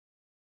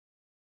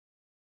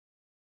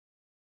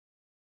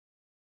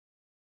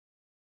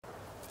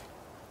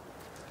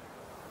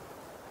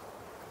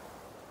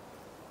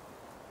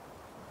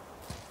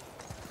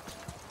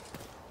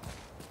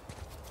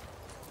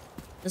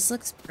This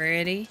looks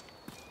pretty.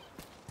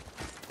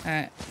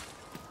 Alright.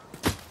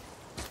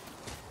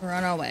 We're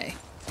on our way.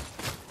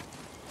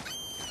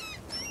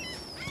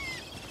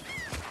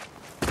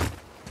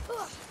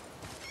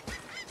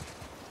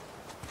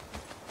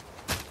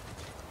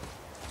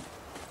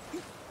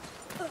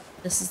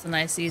 This is a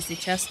nice easy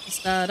chest to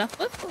start off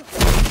with.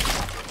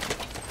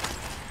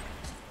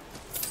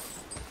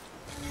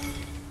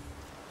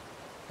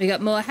 We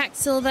got more hack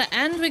silver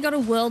and we got a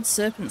world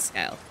serpent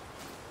scale.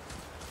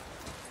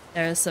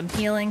 There is some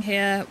healing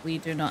here. We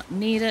do not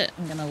need it.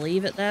 I'm gonna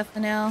leave it there for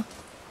now.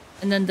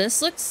 And then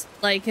this looks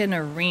like an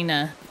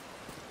arena.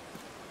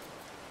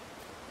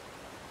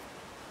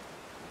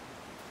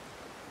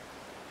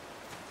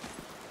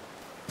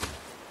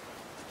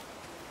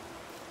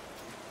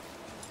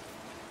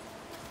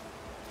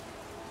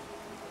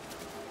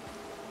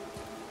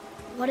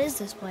 What is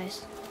this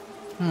place?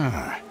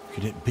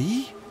 Could it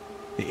be?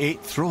 The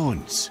Eight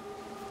Thrones.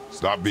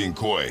 Stop being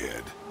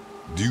coy-head.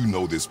 Do you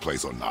know this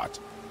place or not?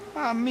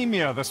 I'm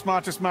Mimir, the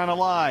smartest man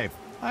alive.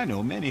 I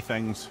know many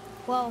things.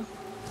 Well,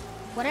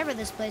 whatever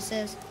this place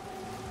is,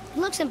 it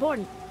looks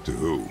important. To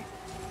who?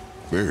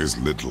 There is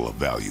little of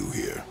value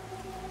here.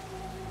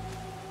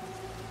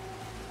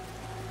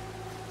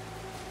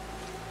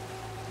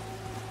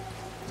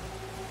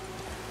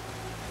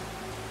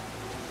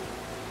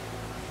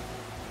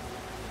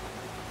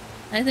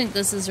 I think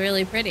this is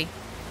really pretty.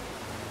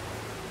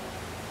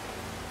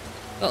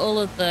 Got all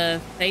of the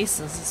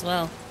faces as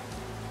well.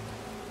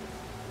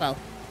 Well,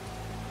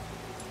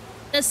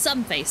 there's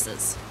some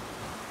faces.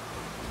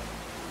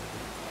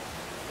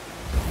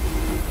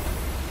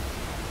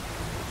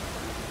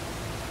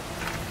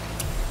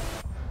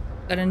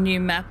 Got a new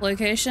map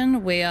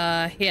location. We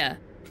are here.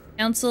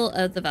 Council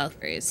of the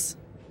Valkyries.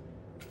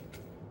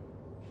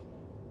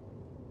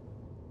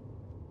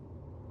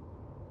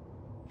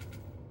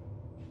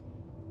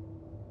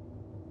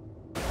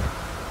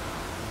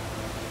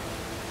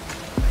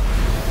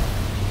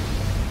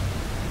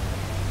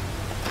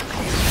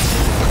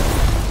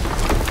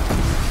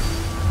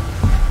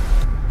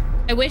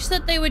 I wish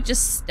that they would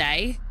just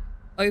stay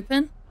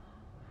open.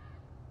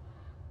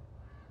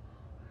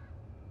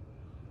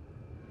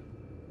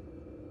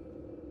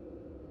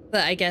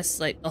 But I guess,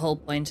 like, the whole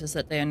point is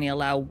that they only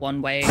allow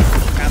one way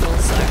of travel,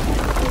 so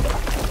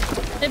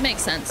it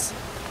makes sense.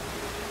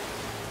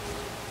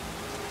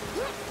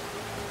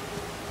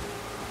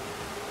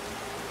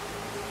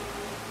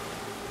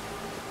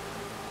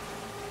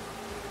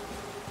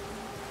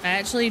 I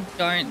actually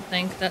don't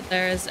think that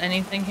there is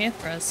anything here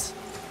for us.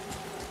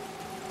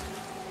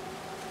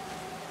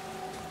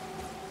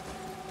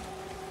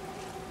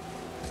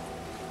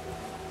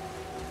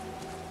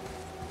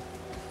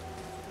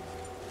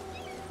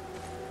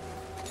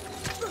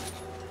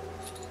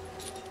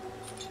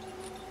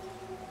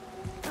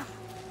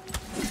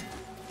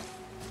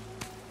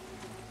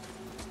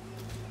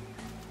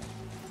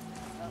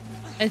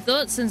 I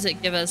thought since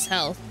it gave us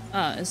health...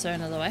 Oh, is there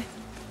another way?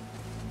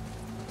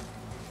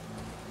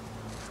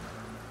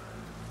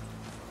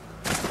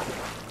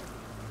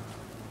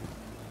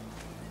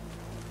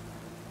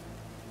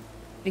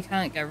 We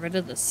can't get rid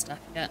of this stuff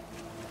yet.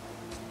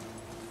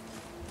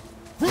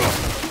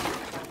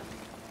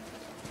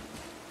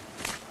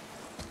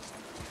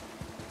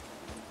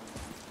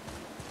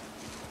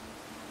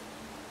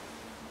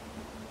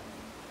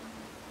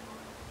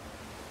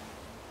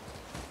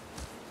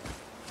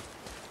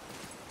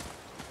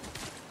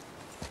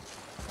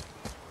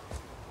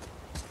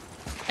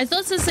 I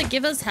thought since it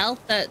gave us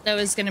health that there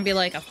was going to be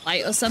like a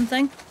fight or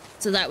something.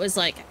 So that was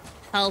like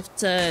health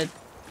to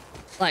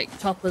like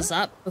top us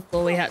up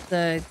before we had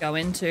to go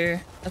into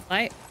a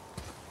fight.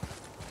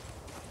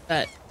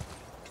 But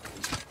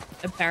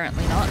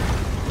apparently not.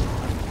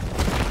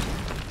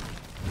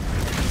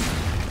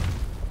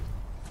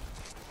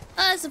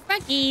 Oh, it's a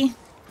froggy.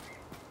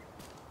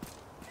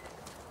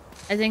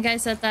 I think I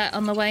said that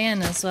on the way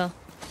in as well.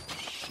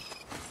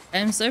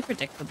 I'm so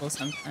predictable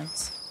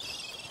sometimes.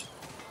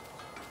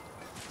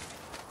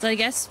 So I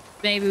guess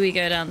maybe we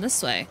go down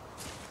this way.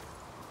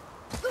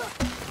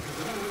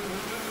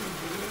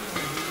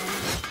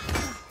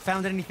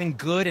 Found anything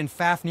good in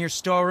Fafnir's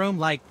storeroom?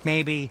 Like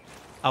maybe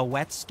a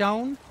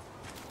whetstone?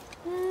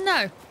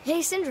 No.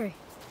 Hey, Sindri.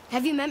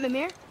 Have you met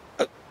Mimir?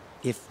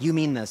 If you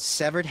mean the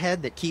severed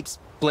head that keeps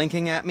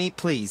blinking at me,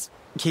 please,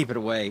 keep it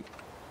away.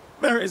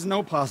 There is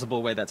no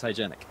possible way that's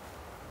hygienic.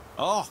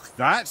 Oh,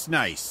 that's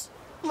nice.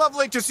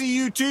 Lovely to see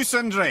you too,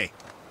 Sindri.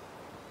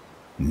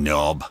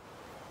 Knob.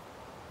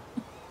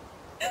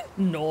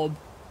 Knob.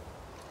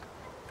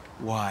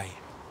 Why?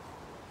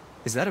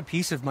 Is that a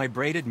piece of my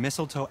braided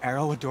mistletoe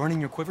arrow adorning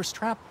your quiver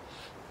strap?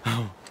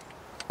 Oh,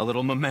 a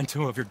little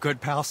memento of your good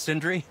pal,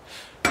 Sindri.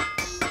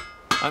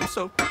 I'm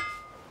so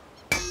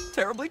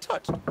terribly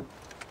touched.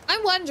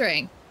 I'm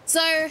wondering.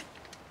 So,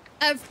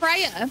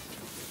 Freya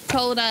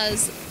told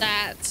us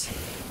that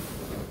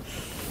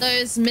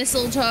those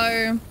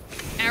mistletoe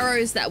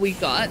arrows that we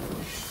got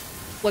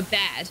were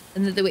bad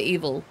and that they were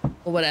evil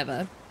or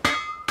whatever.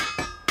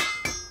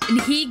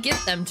 And he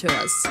gave them to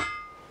us.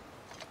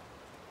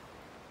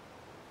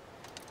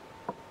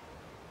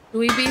 Do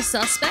we be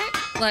suspect?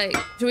 Like,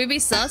 should we be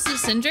sus of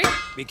Sindri?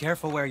 Be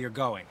careful where you're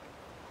going.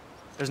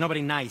 There's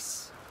nobody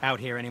nice out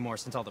here anymore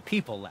since all the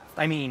people left.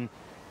 I mean,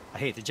 I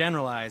hate to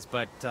generalize,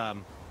 but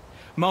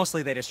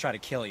mostly they just try to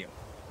kill you.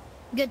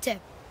 Good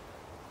tip.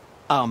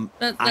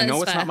 I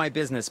know it's fair. not my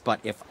business, but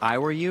if I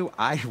were you,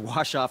 I'd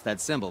wash off that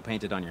symbol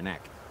painted on your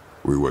neck.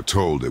 We were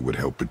told it would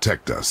help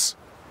protect us.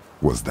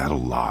 Was that a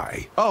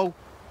lie? Oh,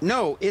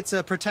 no, it's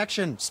a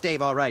protection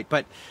stave, all right,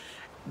 but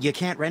you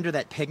can't render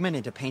that pigment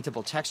into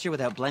paintable texture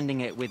without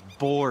blending it with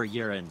boar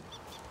urine.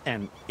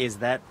 And is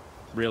that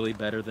really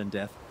better than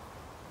death?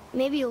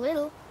 Maybe a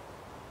little.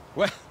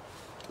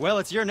 Well,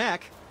 it's your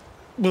neck.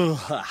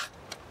 Ugh.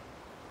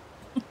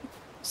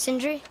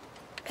 Sindri,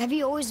 have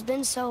you always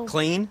been so...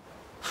 Clean?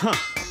 Huh.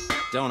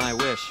 Don't I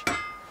wish.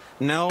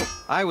 No,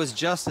 I was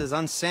just as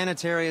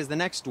unsanitary as the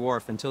next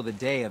dwarf until the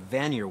day a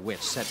Vanir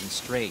witch set me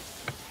straight.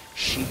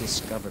 She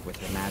discovered with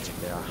her magic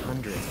there are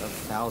hundreds of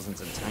thousands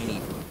of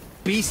tiny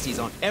beasties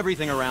on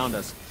everything around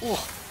us. Ugh,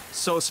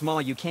 so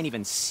small you can't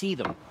even see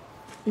them.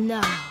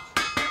 No.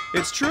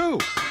 It's true.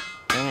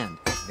 And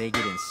if they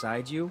get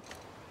inside you,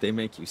 they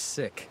make you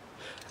sick.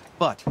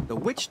 But the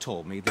witch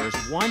told me there's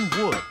one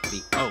wood,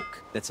 the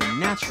oak, that's a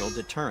natural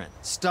deterrent.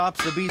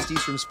 Stops the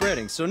beasties from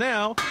spreading. So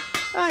now,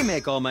 I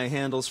make all my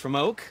handles from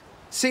oak.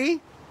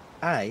 See?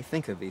 I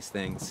think of these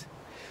things.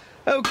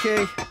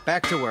 Okay,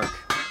 back to work.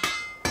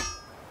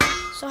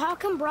 So how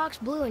come Brock's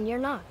blue and you're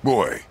not?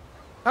 Boy,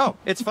 Oh,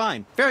 it's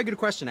fine. Very good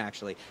question,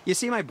 actually. You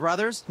see, my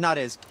brother's not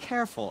as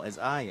careful as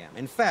I am.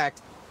 In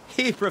fact,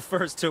 he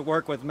prefers to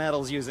work with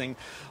metals using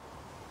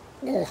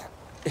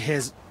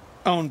his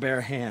own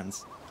bare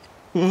hands.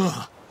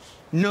 Ugh.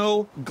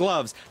 No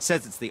gloves.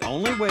 Says it's the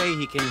only way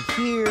he can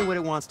hear what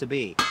it wants to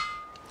be.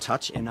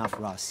 Touch enough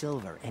raw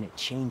silver and it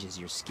changes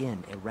your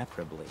skin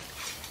irreparably.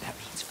 That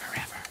means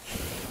forever.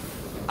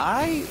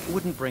 I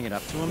wouldn't bring it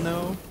up to him,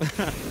 though.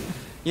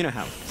 You know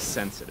how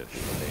sensitive he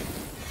can be.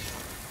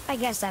 I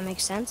guess that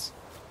makes sense.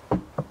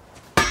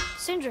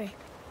 Sindri,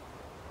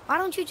 why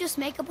don't you just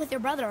make up with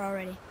your brother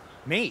already?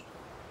 Me?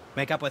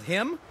 Make up with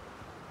him?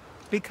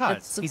 Because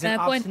That's a he's an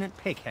fair point. obstinate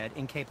pighead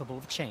incapable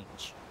of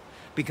change.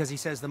 Because he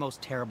says the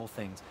most terrible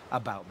things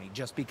about me,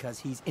 just because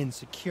he's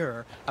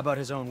insecure about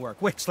his own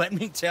work, which, let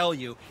me tell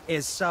you,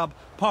 is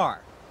subpar.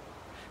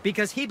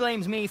 Because he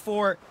blames me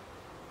for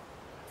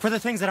the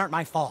things that aren't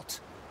my fault.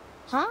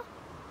 Huh?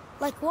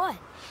 Like what?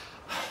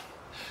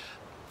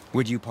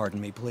 Would you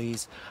pardon me,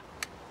 please?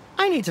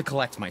 I need to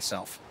collect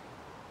myself.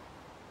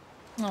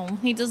 Oh,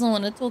 he doesn't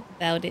want to talk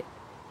about it.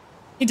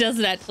 He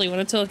doesn't actually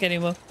want to talk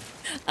anymore.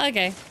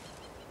 Okay.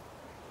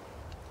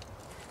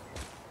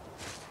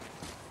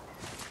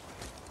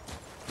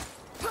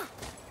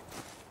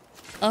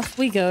 Off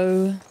we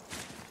go.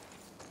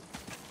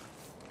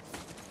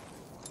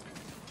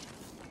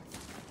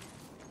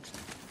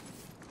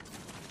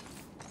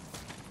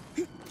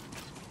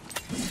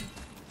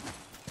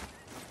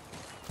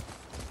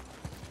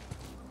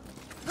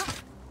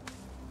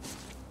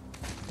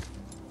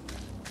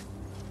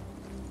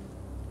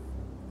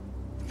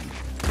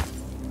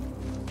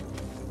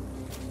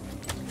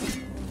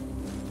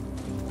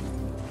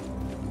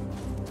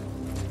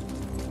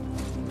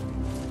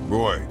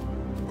 Boy,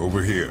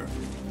 over here.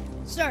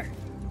 Sir.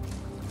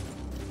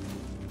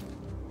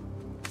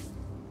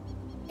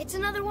 It's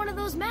another one of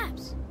those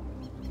maps.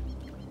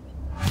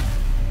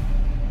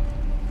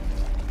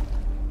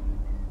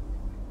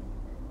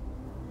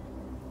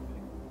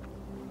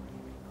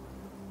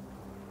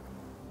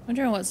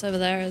 Wondering what's over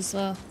there as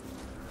well.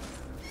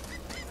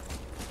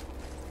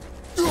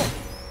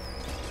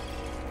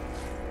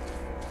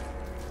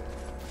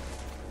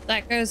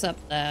 That goes up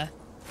there.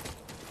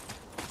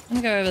 I'm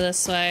gonna go over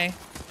this way.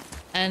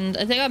 And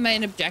I think our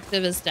main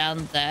objective is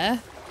down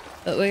there.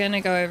 But we're gonna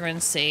go over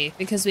and see,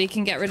 because we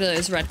can get rid of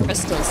those red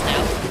crystals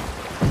now.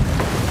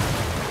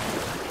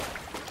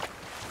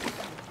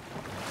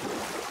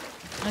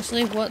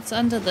 Actually, what's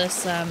under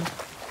this, yeah.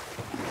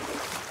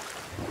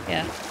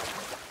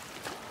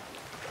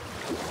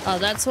 Oh,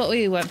 that's what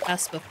we went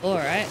past before,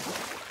 right?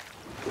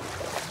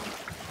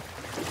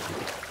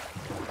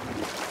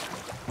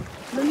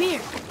 Mimir,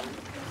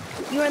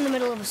 you were in the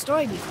middle of a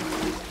story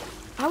before.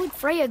 How would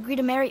Freya agree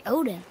to marry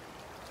Odin?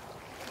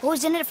 What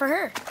was in it for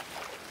her?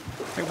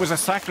 It was a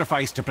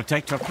sacrifice to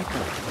protect her people.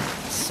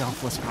 A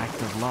selfless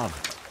act of love.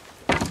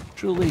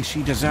 Truly,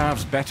 she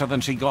deserves better than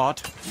she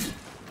got.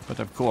 But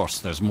of course,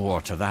 there's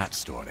more to that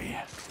story.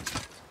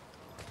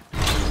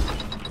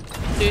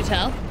 Do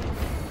tell.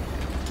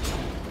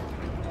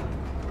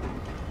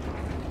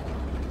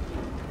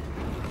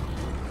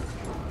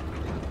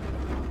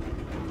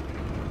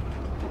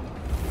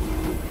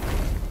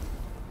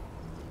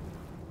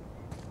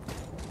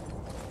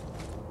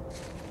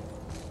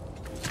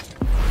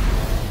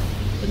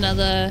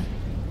 Another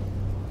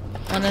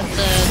one of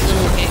the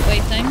little gateway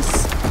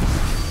things.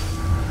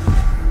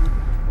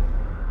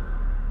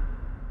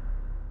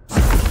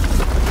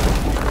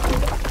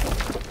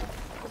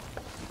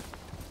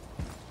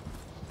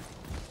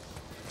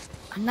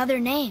 Another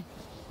name.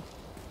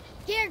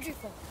 Deirdre.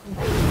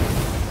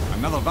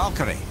 Another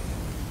Valkyrie.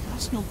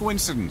 That's no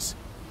coincidence.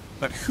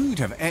 But who'd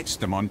have etched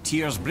them on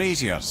Tyr's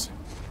braziers?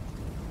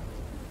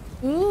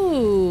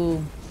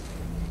 Ooh.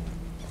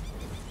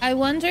 I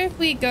wonder if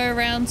we go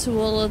around to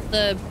all of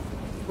the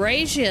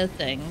brazier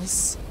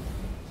things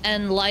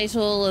and light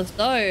all of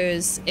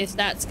those, if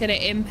that's going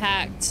to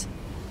impact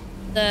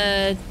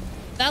the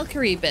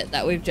Valkyrie bit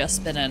that we've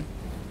just been in.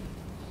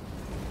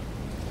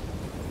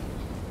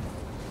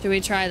 Should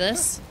we try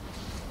this?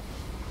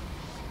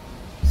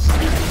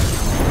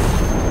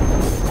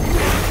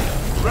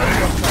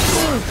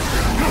 Ooh.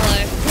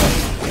 Hello.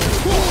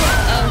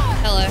 Oh,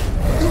 hello.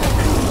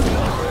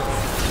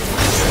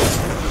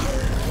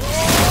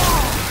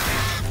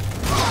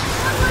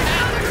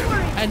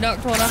 I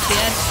knocked one off the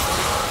edge.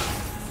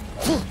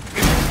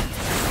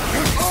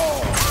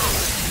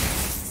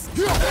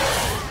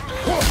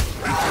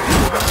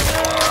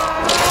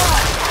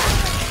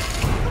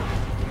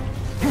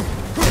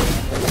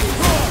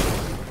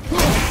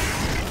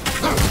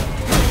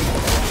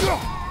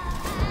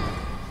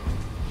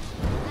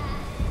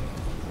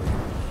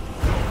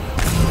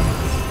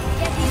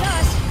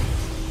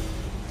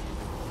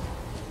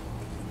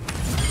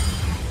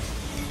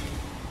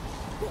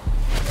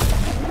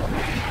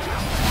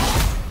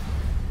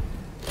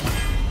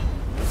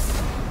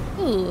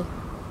 Ooh,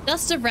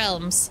 Dust of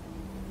Realms.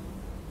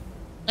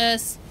 A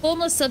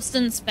formless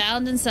substance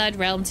found inside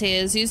realm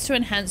tears used to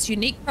enhance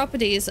unique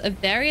properties of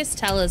various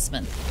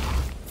talismans.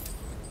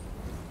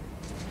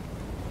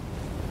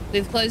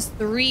 We've closed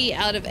 3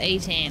 out of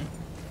 18.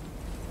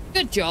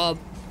 Good job.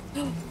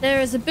 There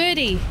is a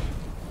birdie.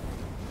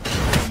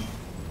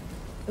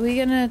 Are we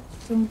gonna...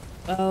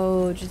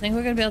 Oh, do you think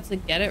we're gonna be able to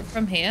get it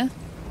from here?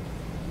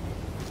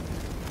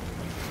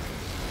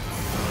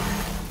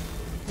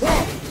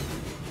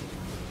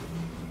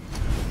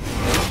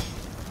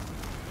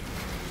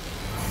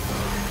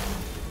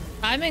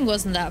 Timing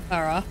wasn't that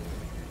far off.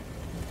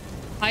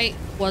 Height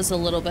was a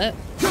little bit.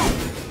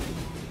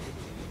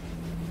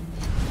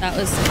 That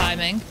was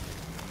timing.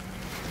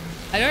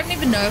 I don't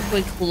even know if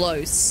we're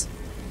close.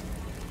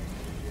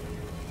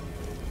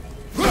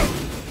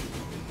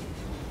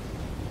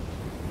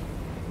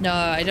 No,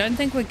 I don't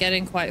think we're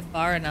getting quite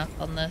far enough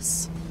on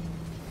this.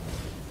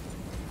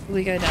 Can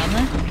we go down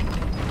there?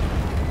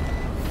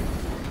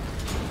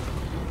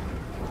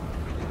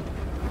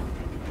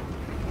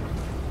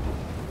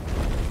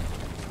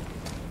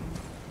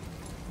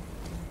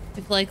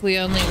 If like we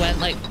only went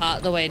like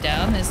part the way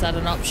down, is that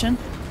an option?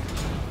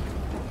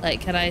 Like,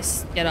 can I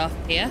get off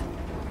here?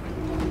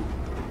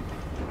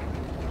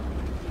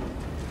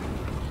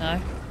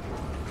 No.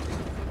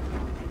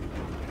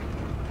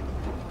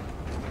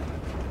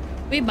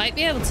 We might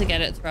be able to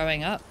get it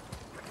throwing up.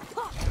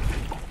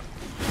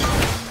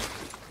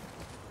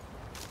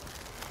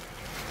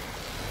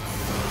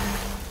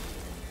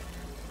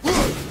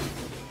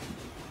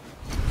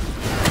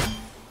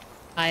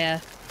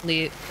 Hiya,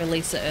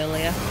 release it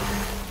earlier.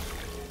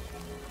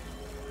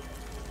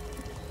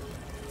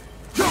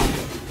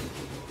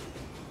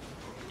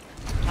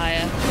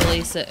 Hiya,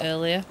 release it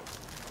earlier.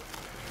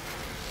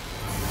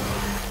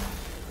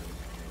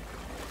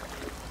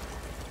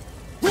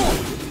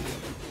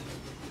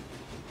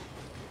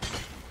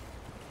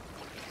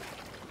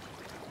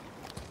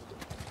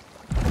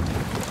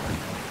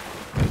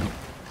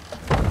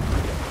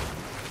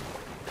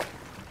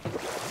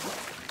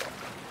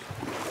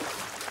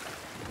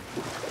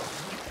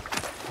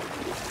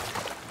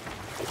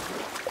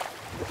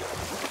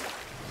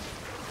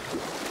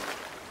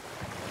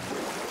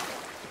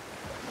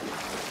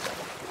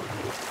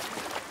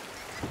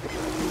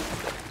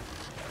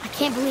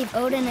 I can't believe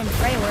Odin and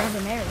Freya were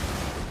ever married.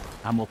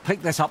 And we'll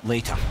pick this up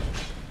later.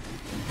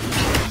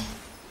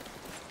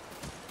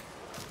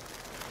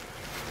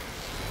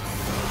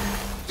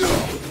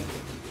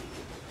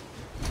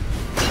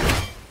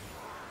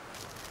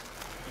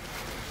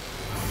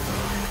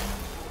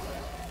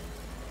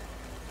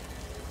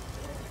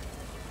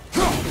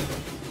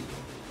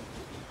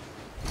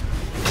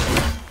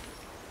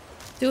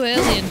 Too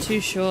early and too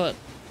short.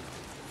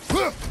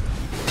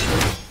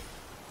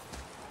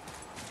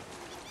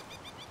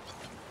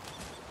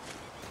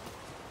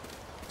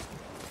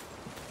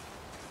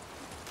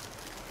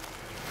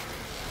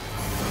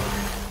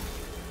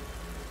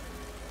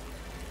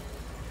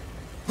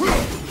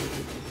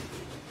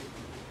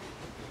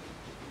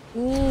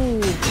 Ooh.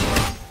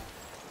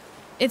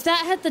 If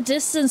that had the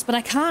distance, but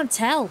I can't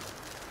tell.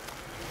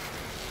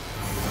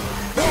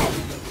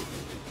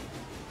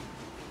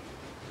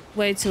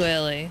 Way too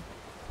early.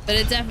 But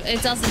it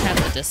doesn't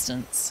have the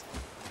distance.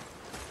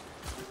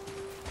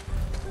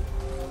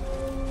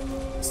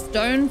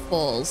 Stone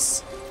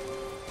falls.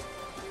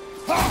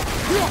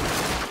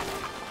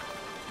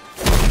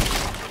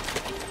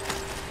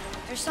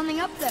 There's something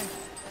up there.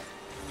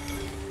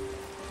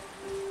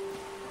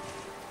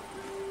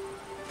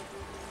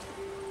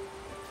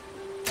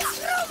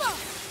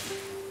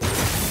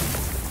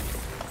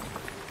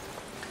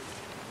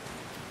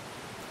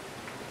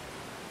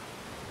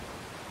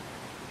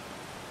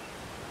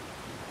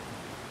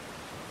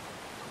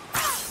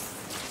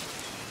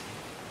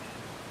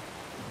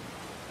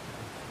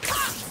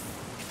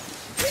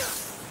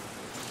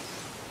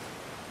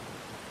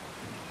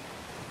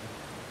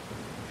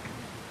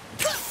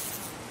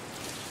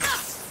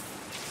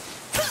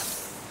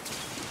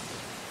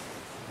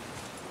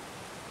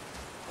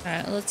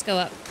 Alright, let's go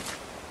up.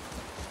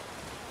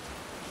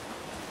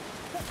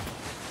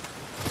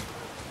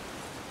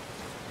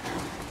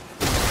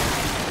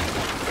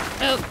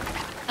 Oh,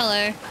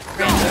 hello.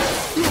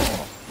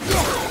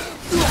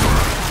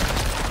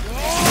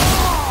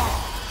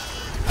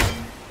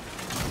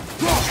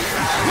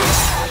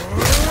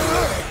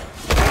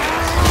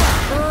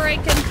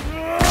 Breaking.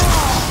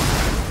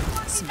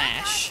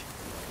 Smash.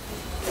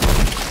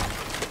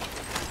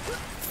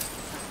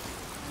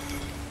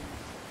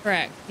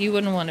 Correct. You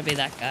wouldn't want to be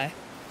that guy.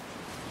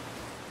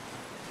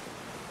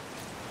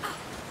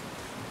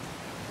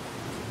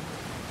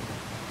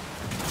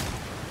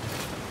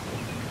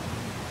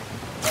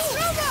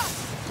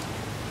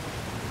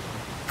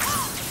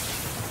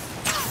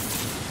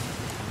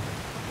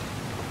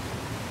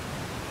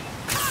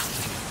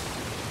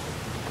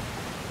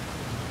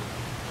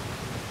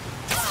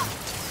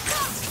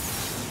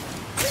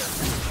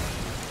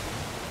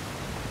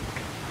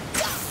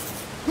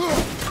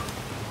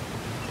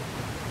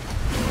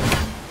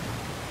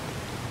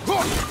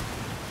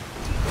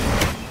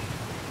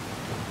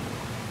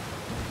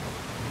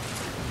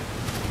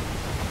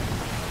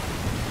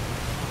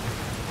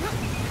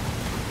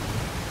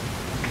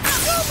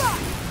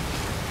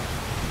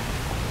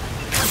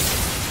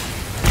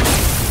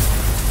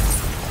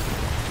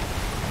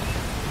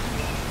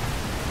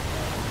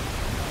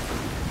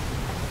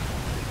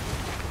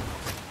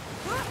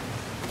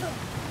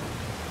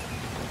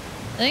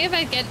 I think if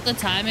I get the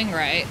timing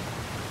right.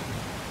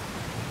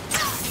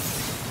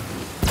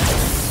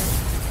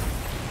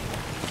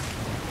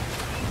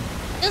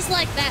 Just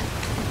like that.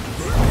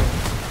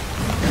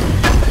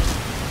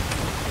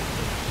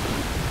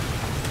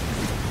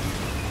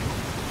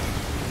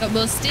 But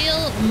we'll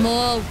steal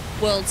more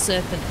world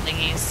serpent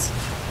thingies.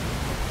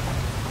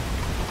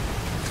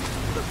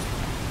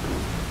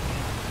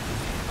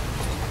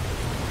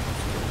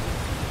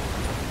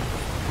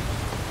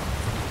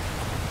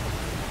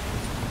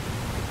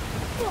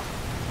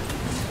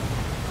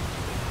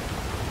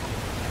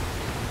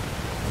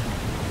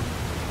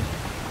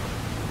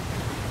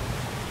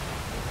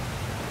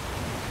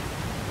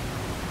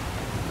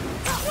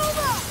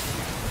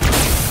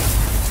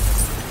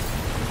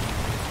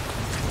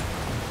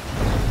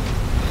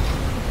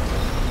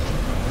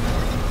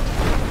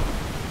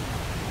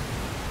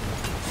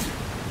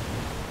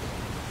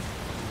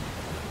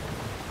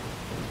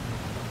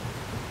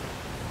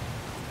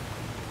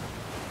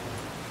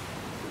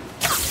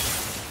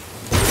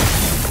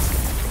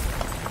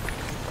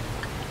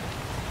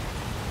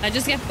 I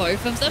just get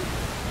both of them.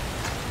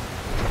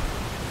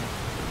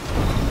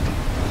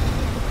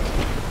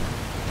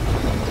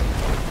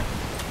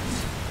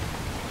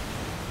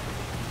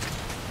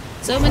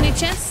 So many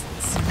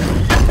chests.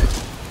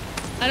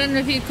 I don't know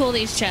if you'd call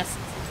these chests.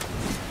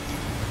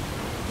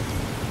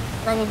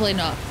 Probably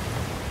not.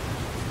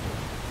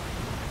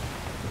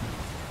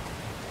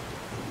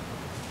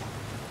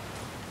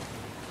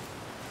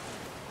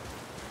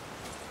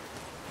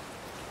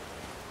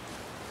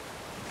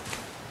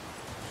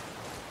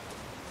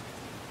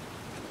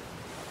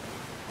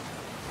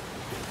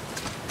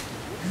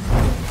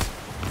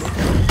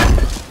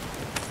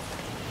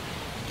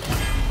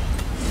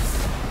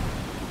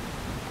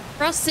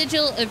 Frost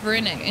Sigil of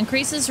Runic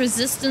increases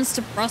resistance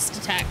to frost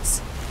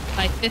attacks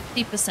by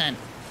 50%.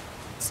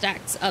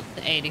 Stacks up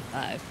to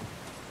 85.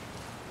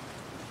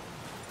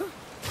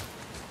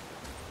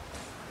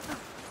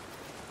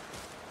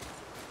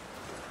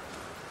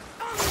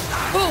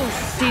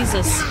 Oh,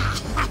 Jesus.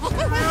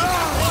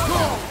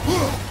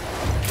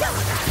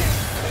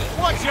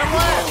 Watch your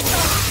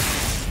left!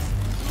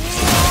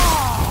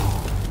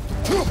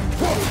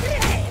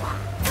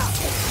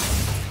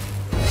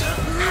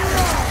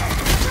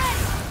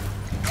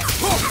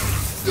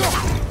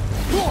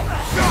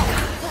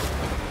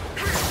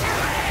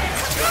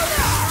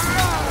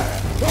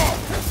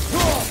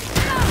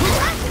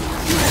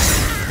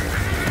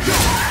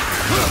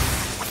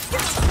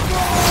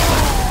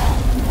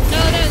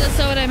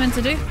 I meant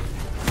to do.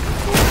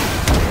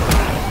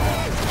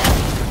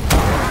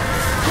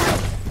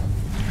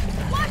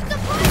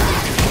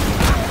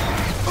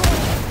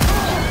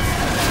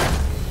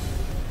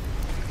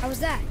 How was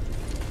that?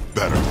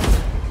 Better.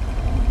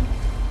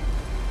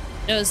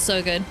 It was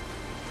so good.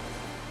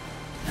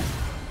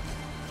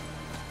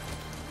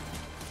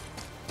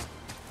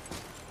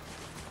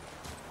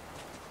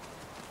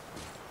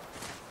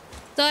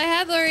 So I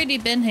have already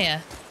been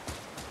here.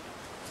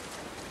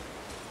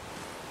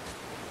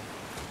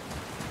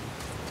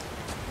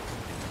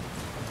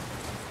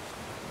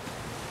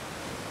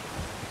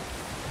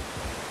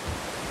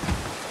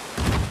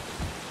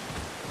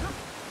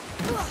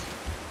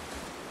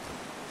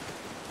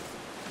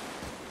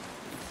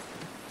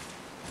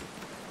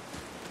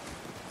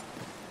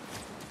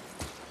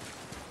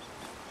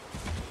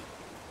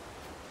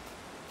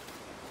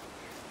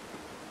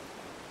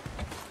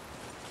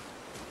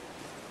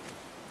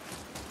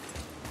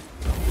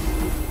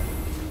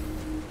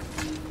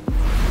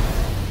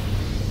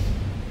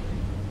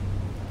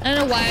 I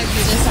don't know why I do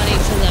this on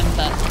each of them,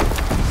 but...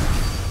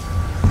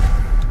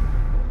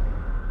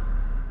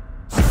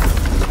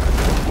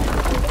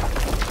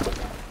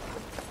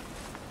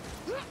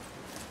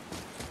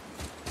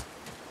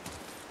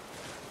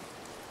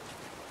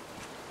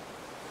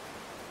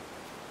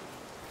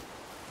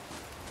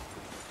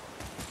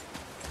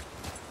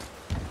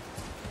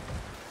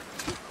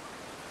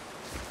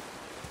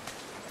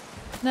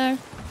 No.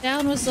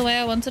 Down was the way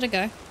I wanted to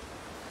go.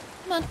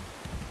 Come on.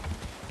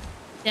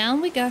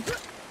 Down we go.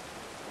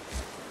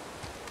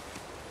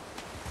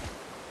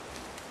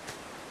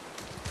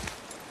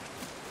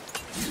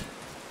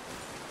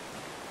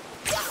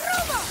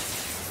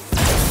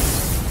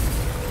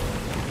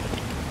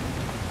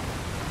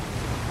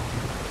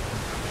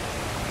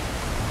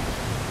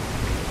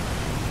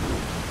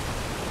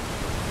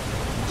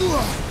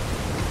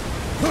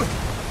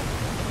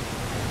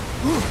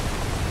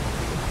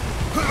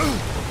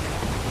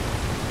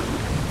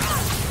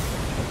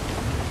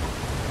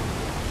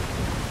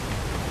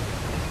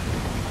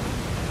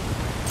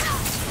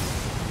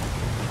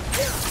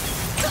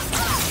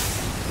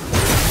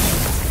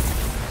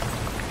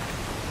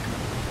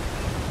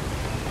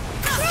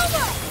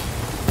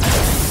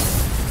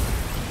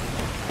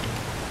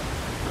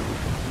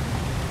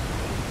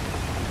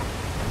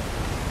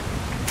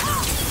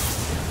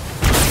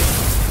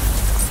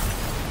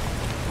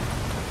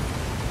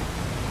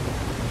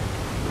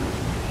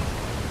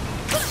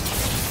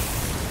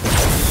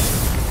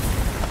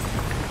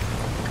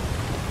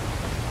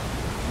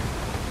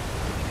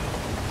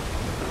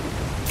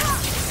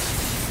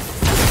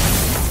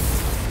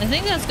 I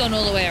think that's gone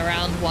all the way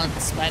around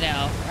once by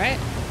now, right?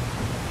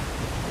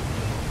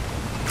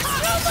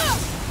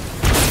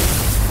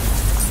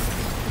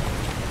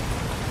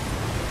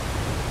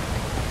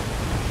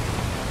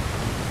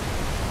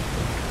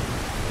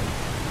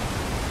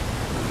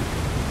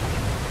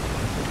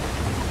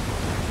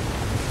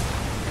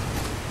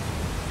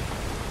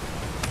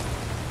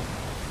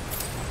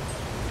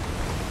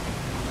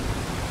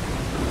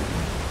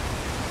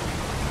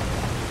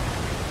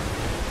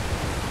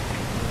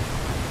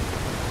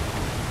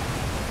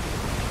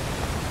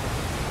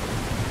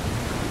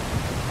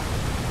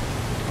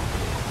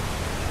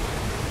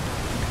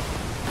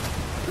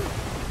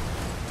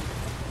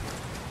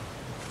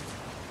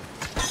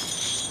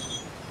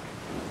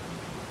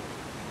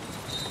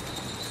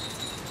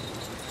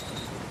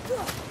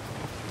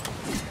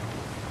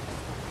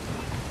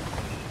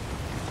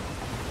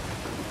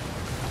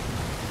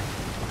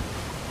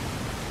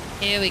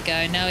 Here we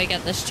go, now we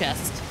get this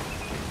chest.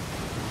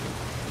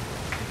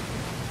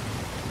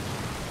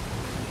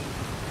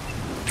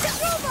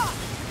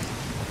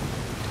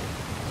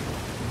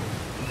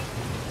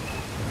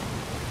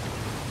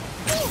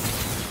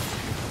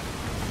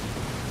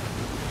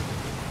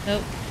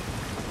 Nope.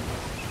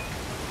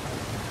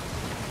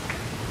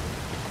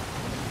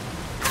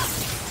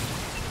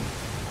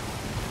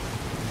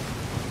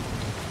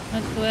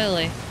 Not too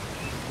early.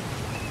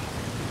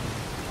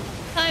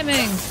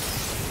 Timing!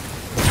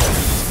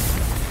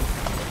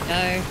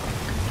 Go.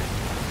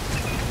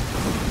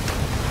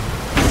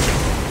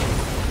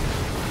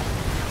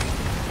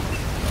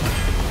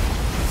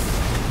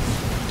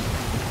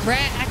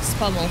 Rare axe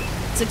pommel.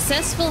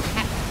 Successful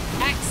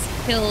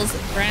axe kills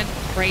grant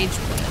rage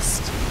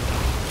burst.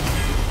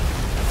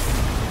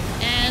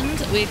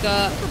 And we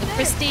got the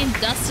pristine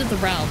dust of the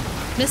realm.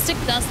 Mystic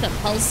dust that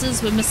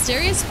pulses with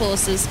mysterious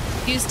forces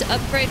used to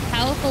upgrade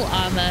powerful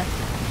armor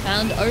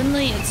found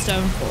only in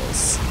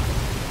Stonefalls.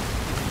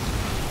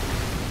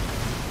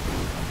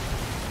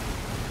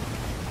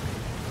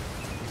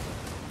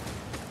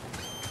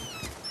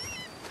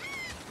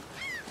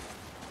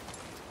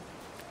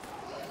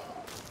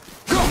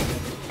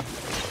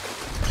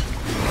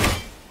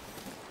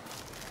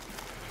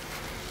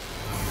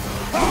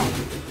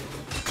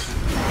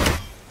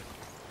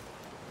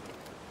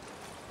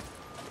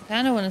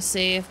 I kind of want to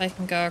see if I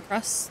can go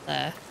across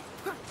there.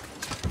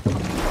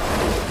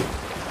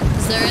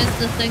 Because there is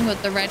the thing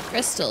with the red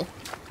crystal.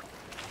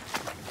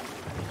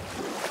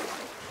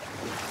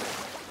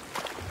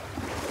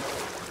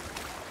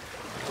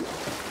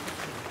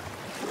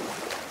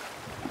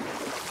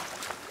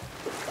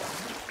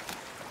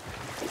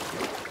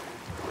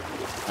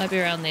 Might be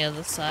around the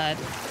other side.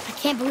 I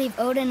can't believe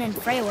Odin and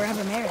Freya were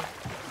ever married.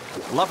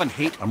 Love and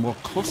hate are more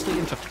closely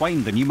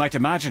intertwined than you might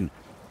imagine.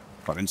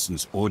 For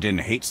instance, Odin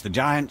hates the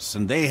giants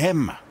and they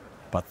him.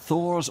 But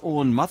Thor's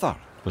own mother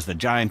was the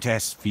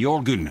giantess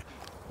Fjorgun,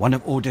 one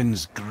of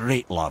Odin's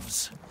great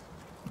loves.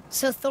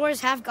 So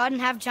Thor's half god and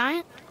half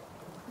giant?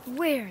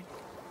 Weird.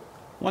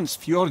 Once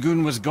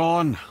Fjorgun was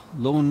gone,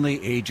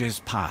 lonely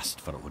ages passed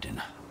for Odin.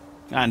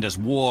 And as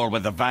war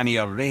with the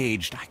Vanir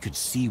raged, I could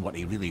see what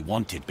he really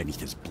wanted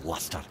beneath his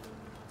bluster.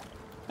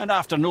 And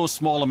after no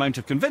small amount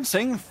of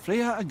convincing,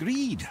 Freya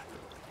agreed.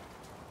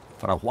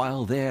 For a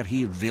while there,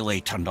 he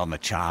really turned on the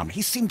charm.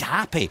 He seemed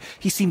happy.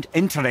 He seemed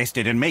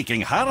interested in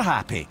making her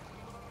happy.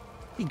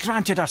 He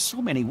granted her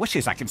so many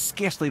wishes I can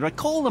scarcely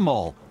recall them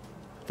all.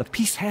 The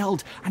peace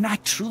held, and I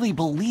truly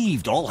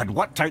believed all had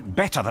worked out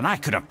better than I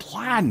could have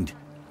planned.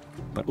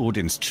 But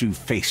Odin's true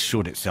face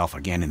showed itself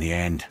again in the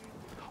end.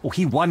 Oh,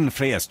 he won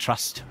Freya's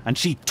trust, and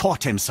she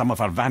taught him some of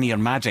her Vanir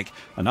magic,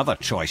 another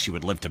choice she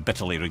would live to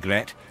bitterly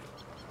regret.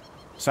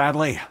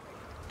 Sadly,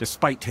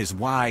 despite his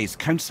wise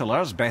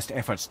counsellors' best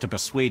efforts to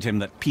persuade him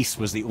that peace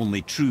was the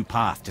only true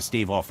path to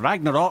stave off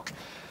Ragnarok,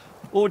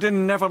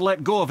 Odin never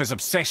let go of his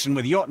obsession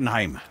with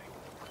Jotunheim.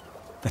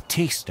 The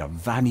taste of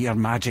Vanir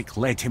magic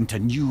led him to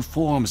new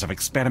forms of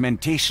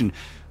experimentation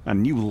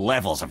and new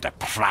levels of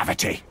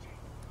depravity.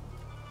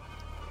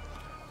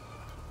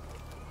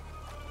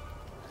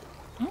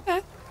 Okay.